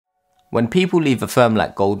When people leave a firm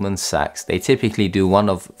like Goldman Sachs, they typically do one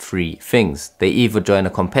of three things. They either join a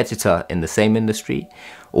competitor in the same industry,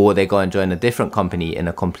 or they go and join a different company in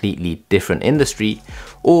a completely different industry,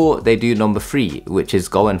 or they do number three, which is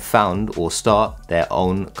go and found or start their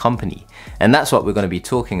own company. And that's what we're going to be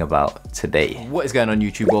talking about today. What is going on,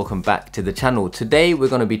 YouTube? Welcome back to the channel. Today we're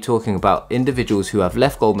going to be talking about individuals who have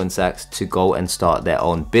left Goldman Sachs to go and start their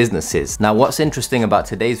own businesses. Now, what's interesting about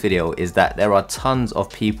today's video is that there are tons of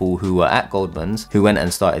people who were at Goldman's who went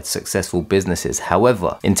and started successful businesses.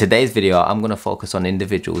 However, in today's video, I'm going to focus on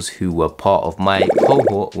individuals who were part of my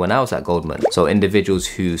cohort when I was at Goldman. So individuals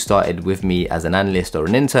who started with me as an analyst or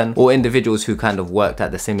an intern, or individuals who kind of worked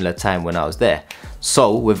at the similar time when I was there.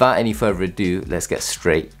 So without any further ado, let's get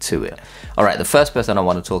straight to it. All right, the first person I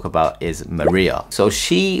want to talk about is Maria. So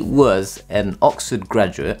she was an Oxford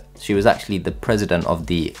graduate. She was actually the president of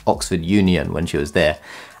the Oxford Union when she was there.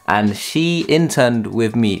 And she interned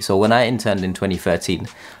with me. So when I interned in 2013,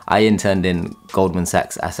 I interned in Goldman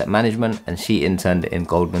Sachs Asset Management, and she interned in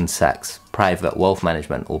Goldman Sachs Private Wealth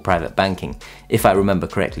Management, or Private Banking, if I remember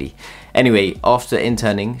correctly. Anyway, after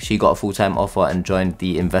interning, she got a full-time offer and joined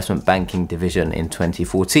the investment banking division in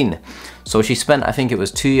 2014. So she spent, I think it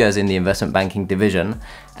was 2 years in the investment banking division,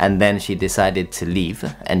 and then she decided to leave,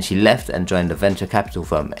 and she left and joined a venture capital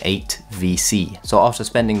firm, 8VC. So after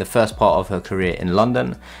spending the first part of her career in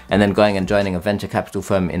London, and then going and joining a venture capital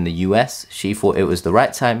firm in the US, she thought it was the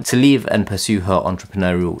right time to leave and pursue her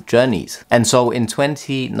entrepreneurial journeys. And so in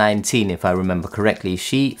 2019, if I remember correctly,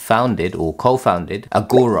 she founded or co-founded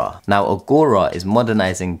Agora. Now, Agora is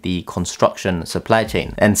modernizing the construction supply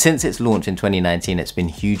chain, and since its launch in 2019, it's been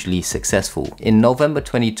hugely successful. In November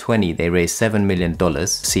 2020, they raised $7 million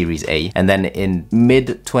Series A, and then in mid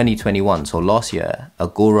 2021, so last year,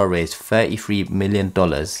 Agora raised $33 million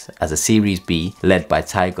as a Series B, led by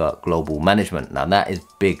Tiger Global Management. Now that is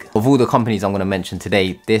big. Of all the companies I'm going to mention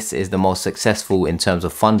today, this is the most successful in terms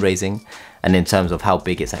of fundraising and in terms of how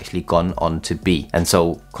big it's actually gone on to be. And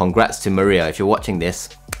so congrats to Maria. If you're watching this,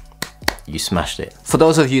 you smashed it. For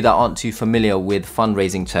those of you that aren't too familiar with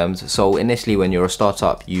fundraising terms, so initially when you're a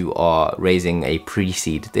startup, you are raising a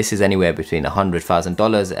pre-seed. This is anywhere between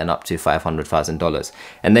 $100,000 and up to $500,000.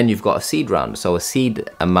 And then you've got a seed round. So a seed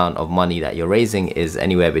amount of money that you're raising is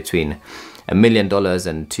anywhere between $1 million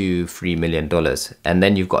and $3 million. And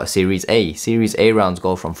then you've got a Series A. Series A rounds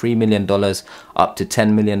go from $3 million up to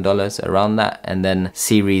 $10 million, around that. And then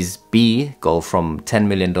Series B go from $10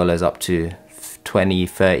 million up to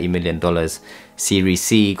 $20–30 million. Series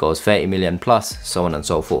C goes 30 million plus, so on and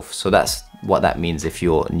so forth. So that's what that means if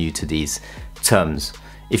you're new to these terms.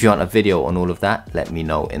 If you want a video on all of that, let me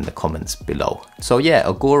know in the comments below. So yeah,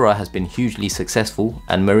 Agora has been hugely successful,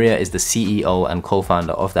 and Maria is the CEO and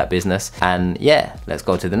co-founder of that business. And yeah, let's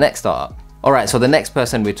go to the next startup. Alright, so the next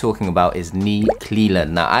person we're talking about is Nee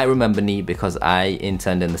Cleland. Now, I remember Nee because I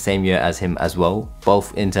interned in the same year as him as well.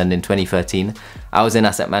 Both interned in 2013. I was in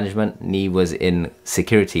asset management, Nee was in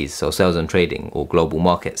securities, so sales and trading or global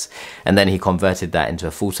markets. And then he converted that into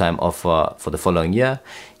a full-time offer for the following year.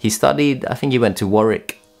 He studied, I think he went to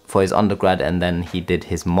Warwick for his undergrad, and then he did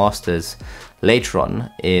his master's later on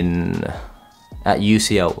at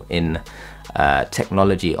UCL in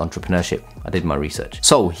technology entrepreneurship. I did my research.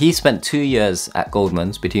 So he spent 2 years at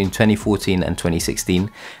Goldman's between 2014 and 2016,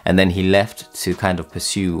 and then he left to kind of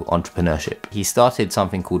pursue entrepreneurship. He started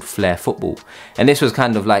something called Flair Football, and this was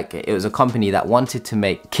kind of like, it was a company that wanted to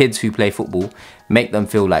make kids who play football, make them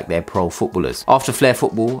feel like they're pro footballers. After Flair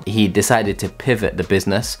Football, he decided to pivot the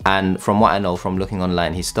business, and from what I know from looking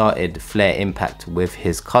online, he started Flair Impact with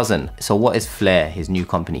his cousin. So what is Flair, his new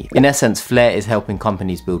company? In essence, Flair is helping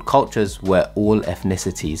companies build cultures where all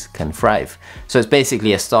ethnicities can thrive. So it's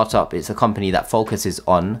basically a startup. It's a company that focuses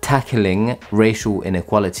on tackling racial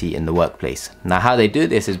inequality in the workplace. Now, how they do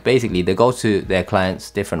this is basically they go to their clients,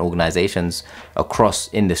 different organizations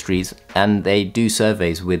across industries, and they do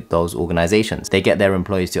surveys with those organizations. They get their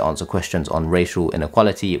employees to answer questions on racial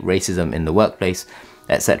inequality, racism in the workplace,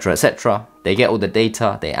 etc., etc. They get all the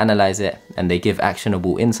data, they analyze it, and they give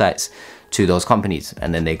actionable insights to those companies.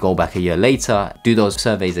 And then they go back a year later, do those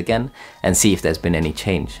surveys again, and see if there's been any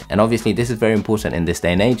change. And obviously this is very important in this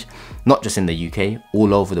day and age, not just in the UK,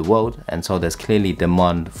 all over the world. And so there's clearly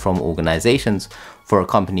demand from organizations for a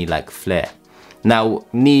company like Flair. Now,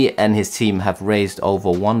 Nee and his team have raised over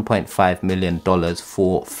 $1.5 million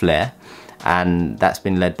for Flair. and that's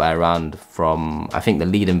been led by I think the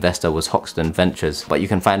lead investor was Hoxton Ventures, but you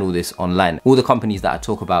can find all this online. All the companies that I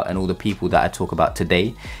talk about and all the people that I talk about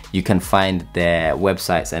today, you can find their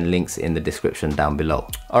websites and links in the description down below.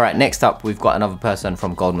 All right, next up, we've got another person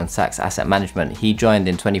from Goldman Sachs Asset Management. He joined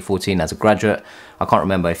in 2014 as a graduate. I can't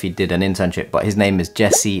remember if he did an internship, but his name is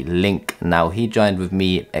Jesse Link. Now, he joined with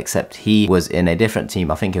me, except he was in a different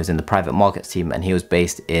team. I think he was in the private markets team, and he was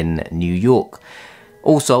based in New York.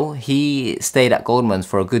 Also, he stayed at Goldman's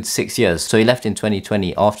for a good 6 years. So he left in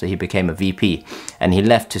 2020 after he became a VP, and he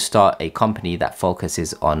left to start a company that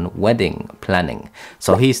focuses on wedding planning.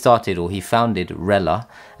 So he founded Rella,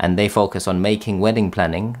 and they focus on making wedding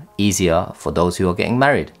planning easier for those who are getting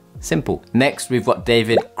married. Simple. Next, we've got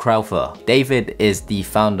David Crowther. David is the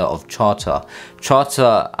founder of Charter.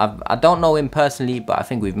 Charter, I don't know him personally, but I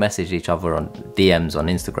think we've messaged each other on DMs on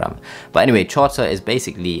Instagram. But anyway, Charter is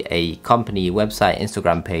basically a company website,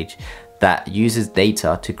 Instagram page that uses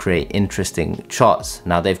data to create interesting charts.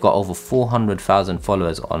 Now, they've got over 400,000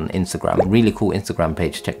 followers on Instagram. Really cool Instagram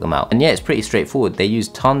page, check them out. And yeah, it's pretty straightforward. They use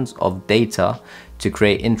tons of data to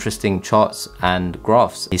create interesting charts and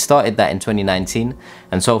graphs. He started that in 2019,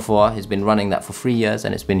 and so far he's been running that for 3 years,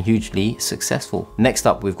 and it's been hugely successful. Next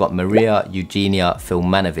up, we've got Maria Eugenia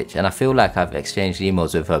Filmanovic, and I feel like I've exchanged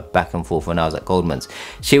emails with her back and forth when I was at Goldman's.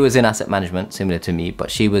 She was in asset management, similar to me,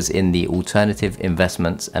 but she was in the alternative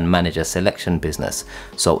investments and manager selection business.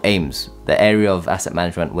 So AIMS, the area of asset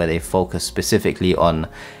management where they focus specifically on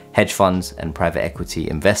hedge funds and private equity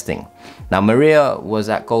investing. Now, Maria was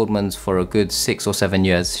at Goldman's for a good 6 or 7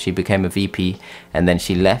 years. She became a VP, and then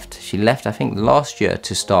she left. She left, I think, last year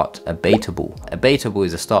to start Abatable. Abatable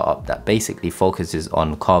is a startup that basically focuses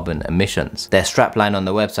on carbon emissions. Their strapline on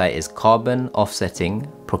the website is carbon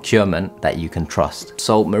offsetting procurement that you can trust.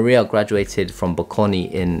 So Maria graduated from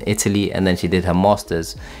Bocconi in Italy, and then she did her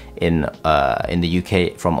master's in the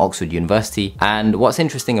UK from Oxford University. And what's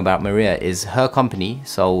interesting about Maria is her company,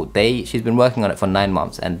 she's been working on it for 9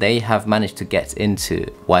 months, and they have managed to get into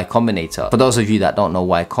Y Combinator. For those of you that don't know,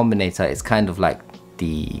 Y Combinator is kind of like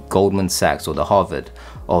the Goldman Sachs or the Harvard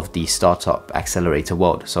of the startup accelerator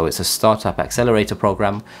world. So it's a startup accelerator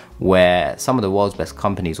program where some of the world's best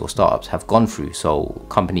companies or startups have gone through. So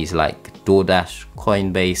companies like DoorDash,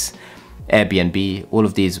 Coinbase, Airbnb, all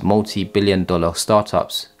of these multi-billion-dollar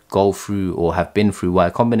startups go through or have been through Y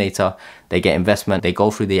Combinator. They get investment, they go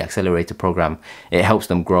through the accelerator program, it helps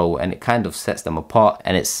them grow, and it kind of sets them apart,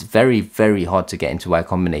 and it's very, very hard to get into Y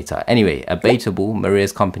Combinator. Anyway, Abatable,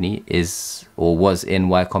 Maria's company, was in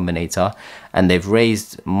Y Combinator, and they've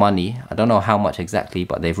raised money. I don't know how much exactly,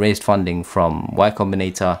 but they've raised funding from Y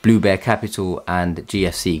Combinator, Blue Bear Capital, and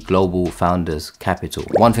GFC, Global Founders Capital.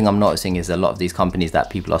 One thing I'm noticing is a lot of these companies that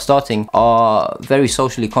people are starting are very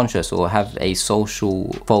socially conscious or have a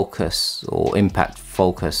social focus or impact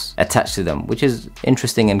focus attached to them, which is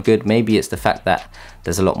interesting and good. Maybe it's the fact that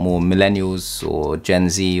there's a lot more millennials or Gen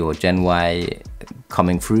Z or Gen Y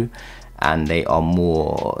coming through, and they are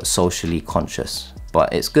more socially conscious.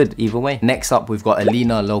 But it's good either way. Next up, we've got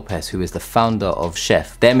Elena Lopez, who is the founder of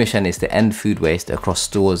Chef. Their mission is to end food waste across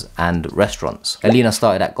stores and restaurants. Elena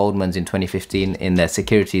started at Goldman's in 2015 in their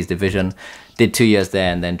securities division, did 2 years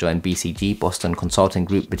there, and then joined BCG, Boston Consulting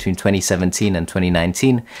Group, between 2017 and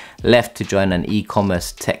 2019. Left to join an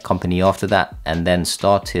e-commerce tech company after that, and then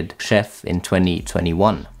started Chef in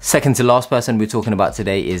 2021. Second to last person we're talking about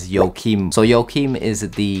today is Joachim. So Joachim is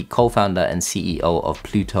the co-founder and CEO of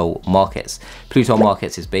Pluto Markets. Pluto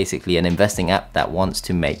Markets is basically an investing app that wants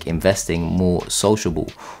to make investing more sociable,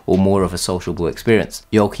 or more of a sociable experience.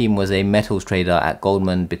 Joachim was a metals trader at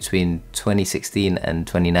Goldman between 2016 and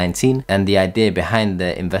 2019, and the idea behind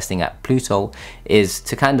the investing app Pluto is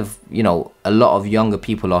to kind of, a lot of younger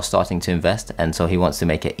people are starting to invest, and so he wants to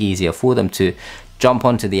make it easier for them to jump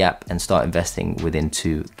onto the app and start investing within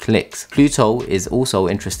 2 clicks. Pluto is also,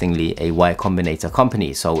 interestingly, a Y Combinator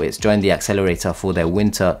company, so it's joined the accelerator for their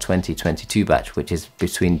winter 2022 batch, which is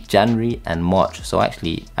between January and March. So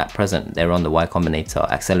actually, at present, they're on the Y Combinator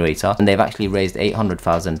accelerator, and they've actually raised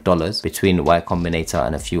 $800,000 between Y Combinator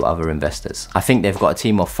and a few other investors. I think they've got a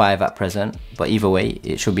team of 5 at present, but either way,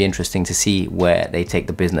 it should be interesting to see where they take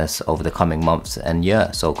the business over the coming months and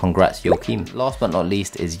year. So congrats, Joachim. Last but not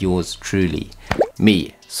least is yours truly,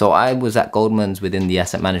 me. So I was at Goldman's within the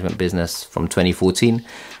asset management business from 2014.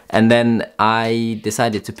 And then I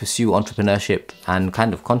decided to pursue entrepreneurship and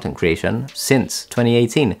kind of content creation since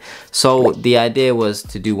 2018. So the idea was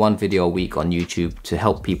to do one video a week on YouTube to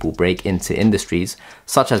help people break into industries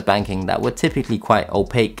such as banking that were typically quite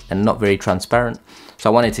opaque and not very transparent. So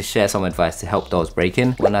I wanted to share some advice to help those break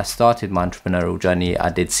in. When I started my entrepreneurial journey, I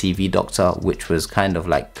did CV Doctor, which was kind of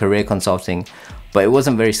like career consulting, but it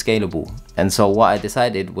wasn't very scalable. And so what I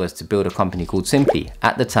decided was to build a company called Simply.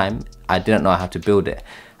 At the time, I didn't know how to build it.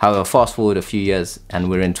 However, fast forward a few years and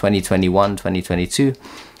we're in 2021, 2022,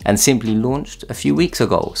 and Simply launched a few weeks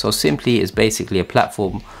ago. So Simply is basically a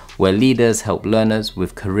platform where leaders help learners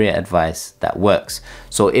with career advice that works.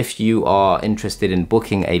 So if you are interested in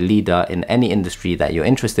booking a leader in any industry that you're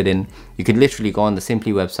interested in, you can literally go on the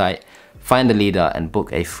Simply website, find a leader and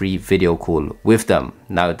book a free video call with them.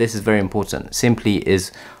 Now, this is very important. Simply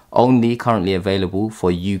is only currently available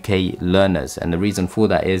for UK learners, and the reason for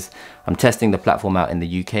that is I'm testing the platform out in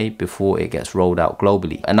the UK before it gets rolled out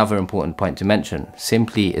globally. Another important point to mention,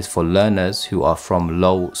 Simply is for learners who are from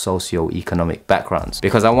low socio-economic backgrounds,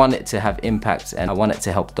 because I want it to have impact and I want it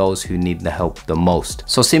to help those who need the help the most.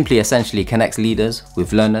 So Simply essentially connects leaders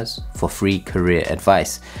with learners for free career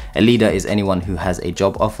advice. A leader is anyone who has a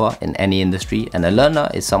job offer in any industry, and a learner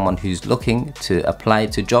is someone who's looking to apply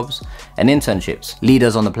to jobs and internships.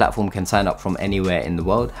 Leaders on the platform can sign up from anywhere in the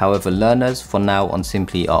world. However, learners for now on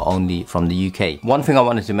Simply are only from the UK. One thing I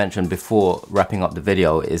wanted to mention before wrapping up the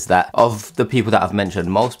video is that of the people that I've mentioned,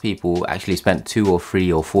 most people actually spent 2 or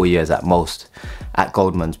 3 or 4 years at most at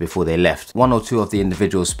Goldman's before they left. 1 or 2 of the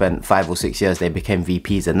individuals spent 5 or 6 years, they became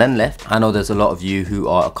VPs and then left. I know there's a lot of you who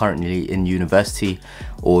are currently in university,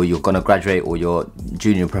 or you're gonna graduate, or you're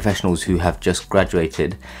junior professionals who have just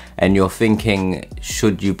graduated, and you're thinking,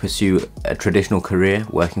 should you pursue a traditional career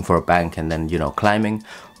working for a bank and then, you know, climbing,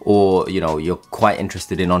 or, you know, you're quite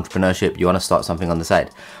interested in entrepreneurship, you want to start something on the side.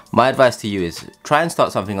 My advice to you is try and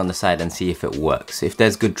start something on the side and see if it works. If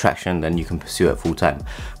there's good traction, then you can pursue it full time.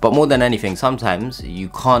 But more than anything, sometimes you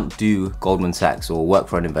can't do Goldman Sachs or work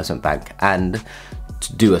for an investment bank and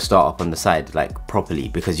to do a startup on the side like properly,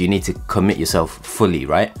 because you need to commit yourself fully,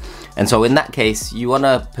 right? And so in that case, you want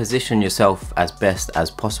to position yourself as best as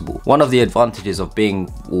possible. One of the advantages of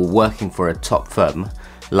being or working for a top firm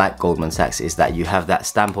like Goldman Sachs is that you have that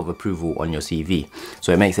stamp of approval on your CV.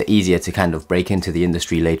 So it makes it easier to kind of break into the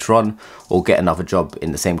industry later on or get another job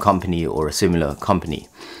in the same company or a similar company.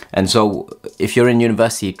 And so if you're in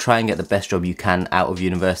university, try and get the best job you can out of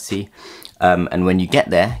university. And when you get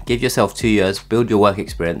there, give yourself 2 years, build your work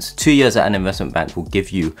experience. 2 years at an investment bank will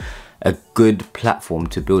give you a good platform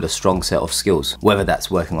to build a strong set of skills, whether that's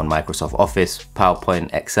working on Microsoft Office,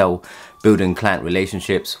 PowerPoint, Excel, building client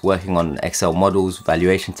relationships, working on Excel models,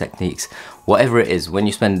 valuation techniques, whatever it is. When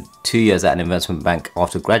you spend 2 years at an investment bank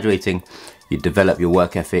after graduating, you develop your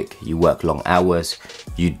work ethic, you work long hours,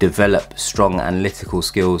 you develop strong analytical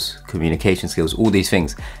skills, communication skills, all these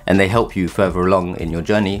things, and they help you further along in your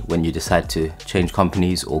journey when you decide to change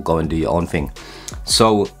companies or go and do your own thing.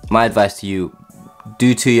 So my advice to you,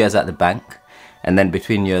 do 2 years at the bank, and then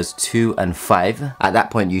between years 2 and 5, at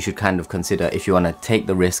that point you should kind of consider if you want to take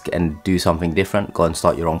the risk and do something different, go and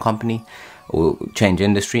start your own company or change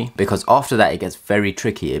industry, because after that it gets very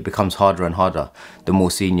tricky. It becomes harder and harder the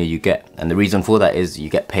more senior you get, and the reason for that is you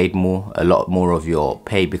get paid more. A lot more of your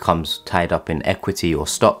pay becomes tied up in equity or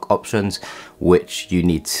stock options, which you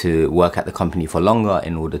need to work at the company for longer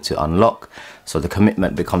in order to unlock. So the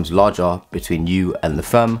commitment becomes larger between you and the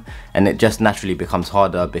firm, and it just naturally becomes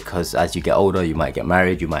harder because as you get older, you might get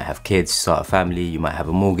married, you might have kids, start a family, you might have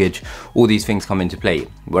a mortgage, all these things come into play.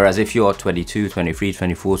 Whereas if you're 22, 23,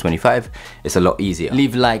 24, 25, it's a lot easier.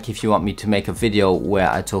 Leave a like if you want me to make a video where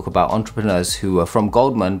I talk about entrepreneurs who are from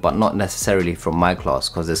Goldman, but not necessarily from my class,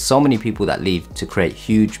 because there's so many people that leave to create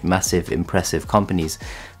huge, massive, impressive companies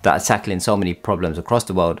that are tackling so many problems across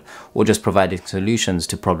the world, or just providing solutions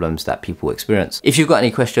to problems that people experience. If you've got any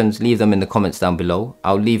questions, leave them in the comments down below.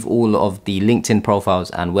 I'll leave all of the LinkedIn profiles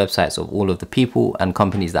and websites of all of the people and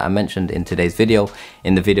companies that I mentioned in today's video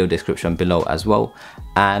in the video description below as well.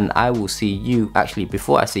 And I will see you, actually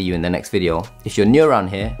before I see you in the next video, if you're new around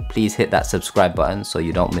here, please hit that subscribe button so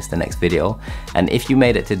you don't miss the next video. And if you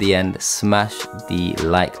made it to the end, smash the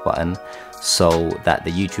like button so that the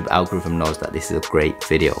YouTube algorithm knows that this is a great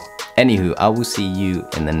video. Anywho, I will see you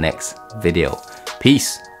in the next video.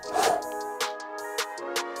 Peace.